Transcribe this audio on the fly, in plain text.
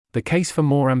The Case for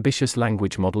More Ambitious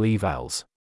Language Model Evals.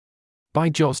 By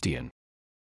Jozdien.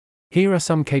 Here are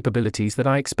some capabilities that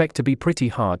I expect to be pretty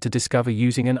hard to discover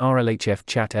using an RLHF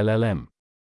chat LLM.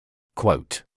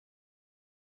 Quote: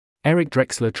 Eric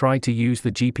Drexler tried to use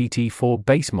the GPT-4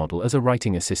 base model as a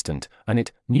writing assistant, and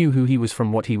it knew who he was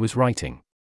from what he was writing.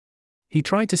 He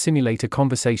tried to simulate a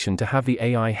conversation to have the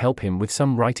AI help him with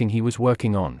some writing he was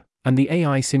working on, and the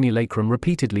AI simulacrum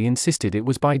repeatedly insisted it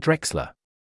was by Drexler.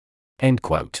 End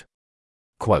quote.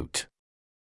 Quote: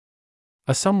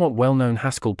 A somewhat well-known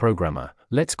Haskell programmer,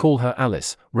 let's call her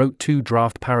Alice, wrote 2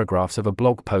 draft paragraphs of a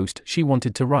blog post she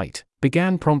wanted to write,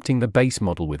 began prompting the base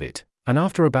model with it, and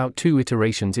after about 2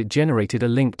 iterations it generated a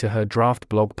link to her draft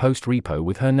blog post repo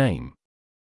with her name.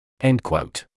 End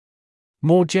quote.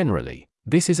 More generally,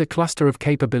 this is a cluster of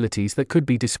capabilities that could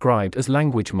be described as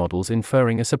language models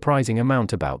inferring a surprising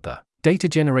amount about the data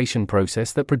generation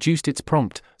process that produced its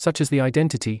prompt, such as the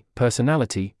identity,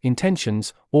 personality,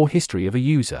 intentions, or history of a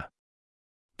user.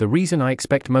 The reason I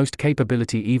expect most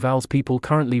capability evals people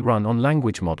currently run on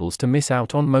language models to miss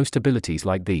out on most abilities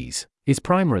like these is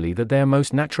primarily that they are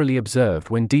most naturally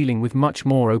observed when dealing with much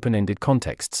more open-ended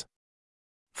contexts.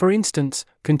 For instance,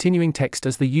 continuing text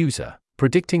as the user,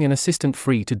 predicting an assistant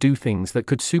free to do things that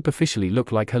could superficially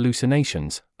look like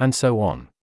hallucinations, and so on.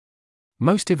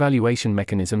 Most evaluation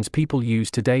mechanisms people use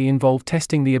today involve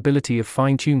testing the ability of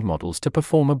fine-tuned models to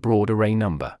perform a broad array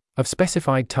number of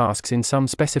specified tasks in some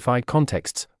specified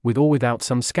contexts, with or without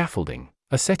some scaffolding,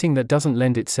 a setting that doesn't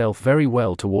lend itself very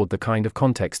well toward the kind of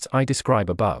contexts I describe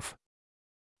above.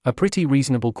 A pretty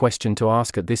reasonable question to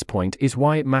ask at this point is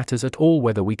why it matters at all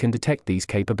whether we can detect these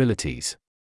capabilities.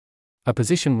 A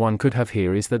position one could have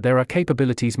here is that there are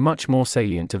capabilities much more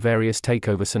salient to various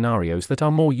takeover scenarios that are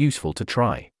more useful to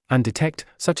try and detect,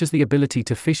 such as the ability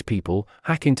to phish people,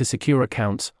 hack into secure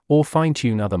accounts, or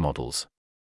fine-tune other models.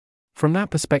 From that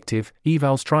perspective,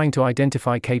 evals trying to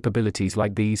identify capabilities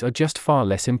like these are just far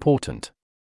less important.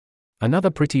 Another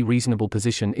pretty reasonable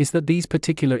position is that these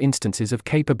particular instances of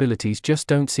capabilities just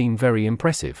don't seem very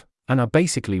impressive, and are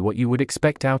basically what you would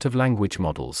expect out of language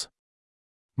models.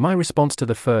 My response to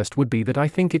the first would be that I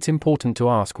think it's important to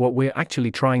ask what we're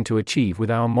actually trying to achieve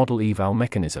with our model eval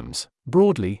mechanisms.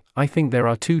 Broadly, I think there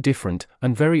are 2 different,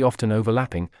 and very often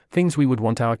overlapping, things we would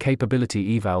want our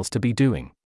capability evals to be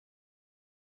doing.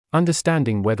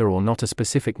 Understanding whether or not a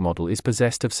specific model is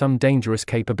possessed of some dangerous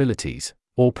capabilities,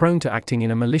 or prone to acting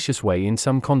in a malicious way in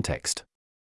some context.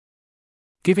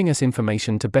 Giving us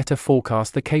information to better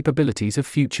forecast the capabilities of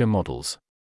future models.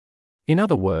 In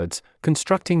other words,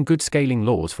 constructing good scaling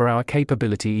laws for our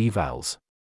capability evals.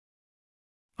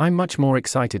 I'm much more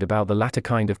excited about the latter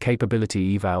kind of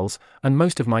capability evals, and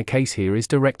most of my case here is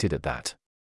directed at that.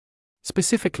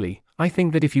 Specifically, I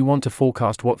think that if you want to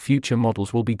forecast what future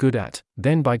models will be good at,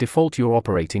 then by default you're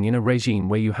operating in a regime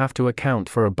where you have to account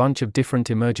for a bunch of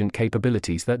different emergent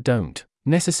capabilities that don't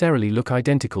necessarily look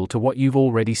identical to what you've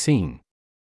already seen.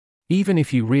 Even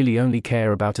if you really only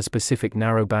care about a specific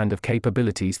narrow band of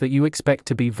capabilities that you expect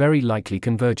to be very likely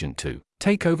convergent to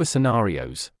takeover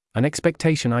scenarios, an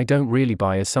expectation I don't really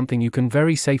buy as something you can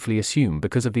very safely assume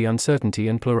because of the uncertainty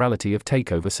and plurality of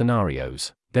takeover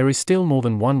scenarios. There is still more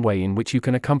than one way in which you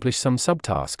can accomplish some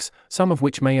subtasks, some of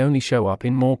which may only show up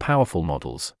in more powerful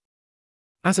models.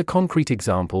 As a concrete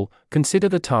example, consider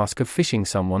the task of phishing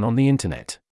someone on the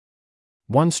internet.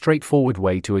 One straightforward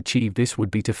way to achieve this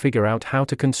would be to figure out how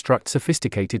to construct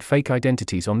sophisticated fake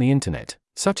identities on the internet,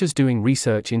 such as doing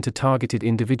research into targeted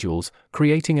individuals,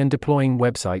 creating and deploying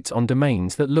websites on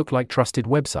domains that look like trusted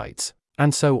websites,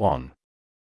 and so on.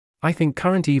 I think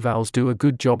current evals do a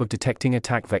good job of detecting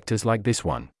attack vectors like this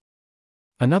one.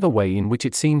 Another way in which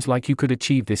it seems like you could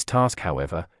achieve this task,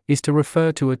 however, is to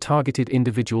refer to a targeted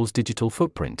individual's digital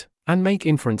footprint, and make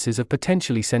inferences of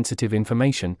potentially sensitive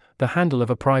information, the handle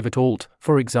of a private alt,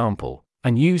 for example,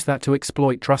 and use that to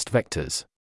exploit trust vectors.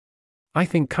 I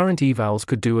think current evals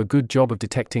could do a good job of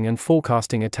detecting and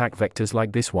forecasting attack vectors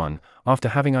like this one, after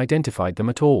having identified them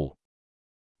at all.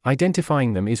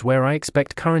 Identifying them is where I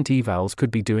expect current evals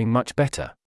could be doing much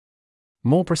better.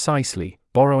 More precisely,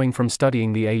 borrowing from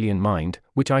studying the alien mind,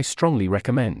 which I strongly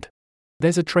recommend.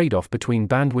 There's a trade-off between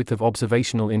bandwidth of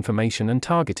observational information and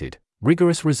targeted,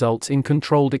 rigorous results in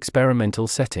controlled experimental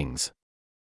settings.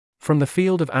 From the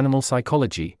field of animal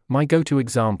psychology, my go-to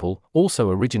example,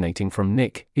 also originating from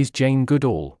Nick, is Jane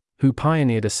Goodall, who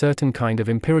pioneered a certain kind of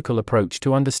empirical approach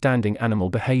to understanding animal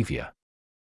behavior.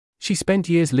 She spent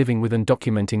years living with and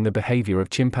documenting the behavior of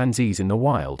chimpanzees in the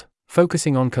wild,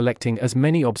 focusing on collecting as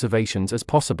many observations as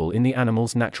possible in the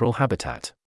animal's natural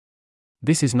habitat.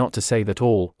 This is not to say that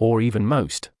all, or even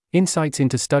most, Insights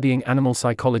into studying animal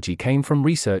psychology came from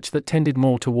research that tended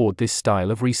more toward this style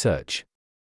of research.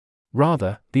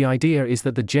 Rather, the idea is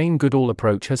that the Jane Goodall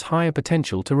approach has higher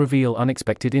potential to reveal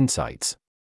unexpected insights.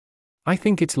 I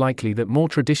think it's likely that more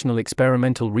traditional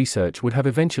experimental research would have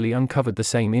eventually uncovered the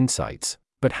same insights,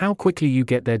 but how quickly you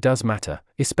get there does matter,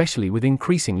 especially with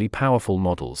increasingly powerful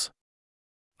models.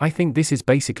 I think this is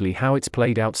basically how it's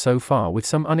played out so far with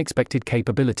some unexpected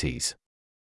capabilities.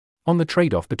 On the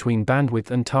trade-off between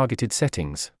bandwidth and targeted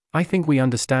settings, I think we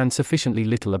understand sufficiently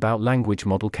little about language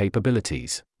model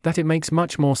capabilities that it makes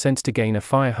much more sense to gain a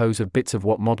fire hose of bits of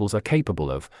what models are capable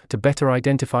of, to better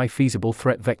identify feasible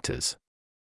threat vectors.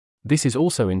 This is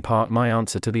also in part my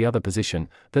answer to the other position,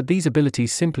 that these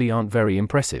abilities simply aren't very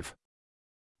impressive.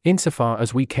 Insofar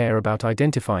as we care about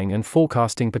identifying and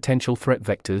forecasting potential threat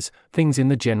vectors, things in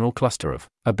the general cluster of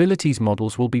abilities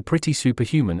models will be pretty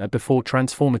superhuman at before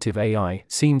transformative AI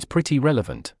seems pretty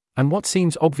relevant, and what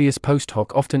seems obvious post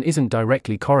hoc often isn't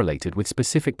directly correlated with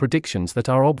specific predictions that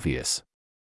are obvious.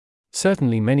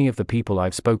 Certainly many of the people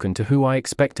I've spoken to who I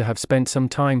expect to have spent some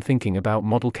time thinking about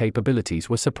model capabilities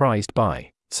were surprised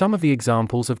by some of the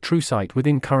examples of true sight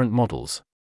within current models.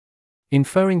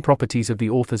 Inferring properties of the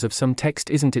authors of some text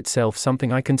isn't itself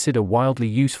something I consider wildly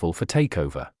useful for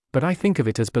takeover, but I think of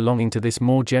it as belonging to this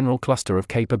more general cluster of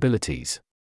capabilities.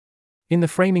 In the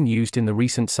framing used in the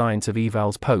recent Science of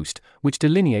Evals post, which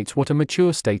delineates what a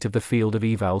mature state of the field of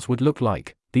evals would look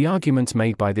like, the arguments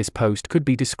made by this post could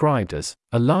be described as,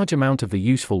 a large amount of the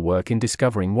useful work in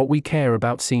discovering what we care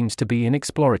about seems to be in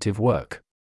explorative work.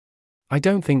 I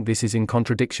don't think this is in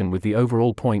contradiction with the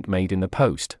overall point made in the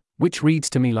post, which reads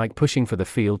to me like pushing for the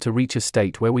field to reach a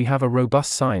state where we have a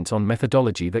robust science on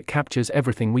methodology that captures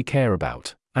everything we care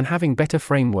about, and having better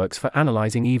frameworks for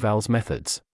analyzing evals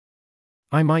methods.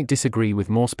 I might disagree with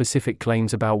more specific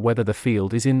claims about whether the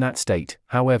field is in that state,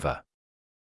 however.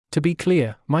 To be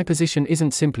clear, my position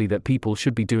isn't simply that people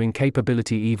should be doing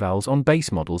capability evals on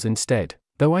base models instead,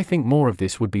 though I think more of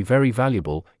this would be very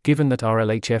valuable, given that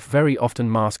RLHF very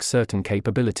often masks certain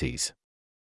capabilities.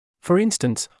 For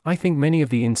instance, I think many of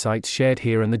the insights shared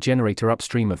here and the generator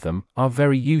upstream of them are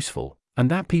very useful, and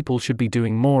that people should be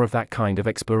doing more of that kind of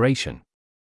exploration.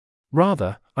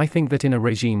 Rather, I think that in a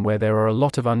regime where there are a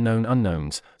lot of unknown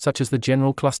unknowns, such as the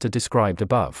general cluster described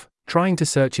above, trying to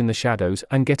search in the shadows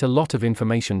and get a lot of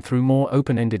information through more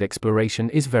open-ended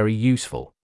exploration is very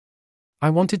useful.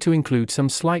 I wanted to include some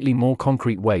slightly more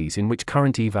concrete ways in which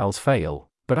current evals fail,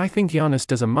 but I think Janus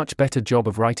does a much better job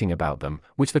of writing about them,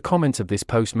 which the comments of this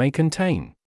post may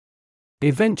contain.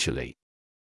 Eventually,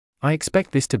 I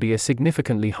expect this to be a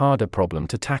significantly harder problem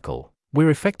to tackle. We're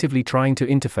effectively trying to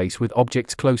interface with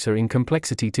objects closer in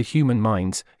complexity to human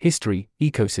minds, history,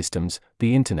 ecosystems,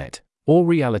 the internet, or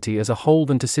reality as a whole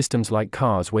than to systems like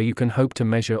cars where you can hope to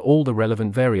measure all the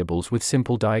relevant variables with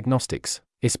simple diagnostics,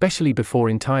 especially before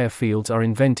entire fields are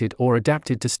invented or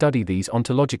adapted to study these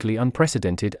ontologically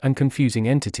unprecedented and confusing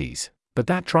entities, but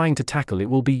that trying to tackle it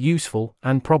will be useful,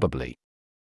 and probably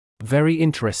very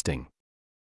interesting.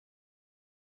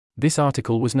 This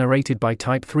article was narrated by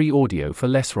Type 3 Audio for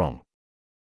Less Wrong.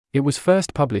 It was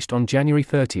first published on January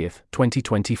 30,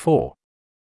 2024.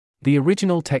 The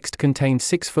original text contained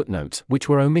 6 footnotes which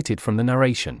were omitted from the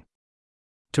narration.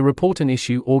 To report an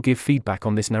issue or give feedback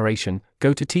on this narration,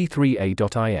 go to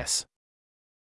t3a.is.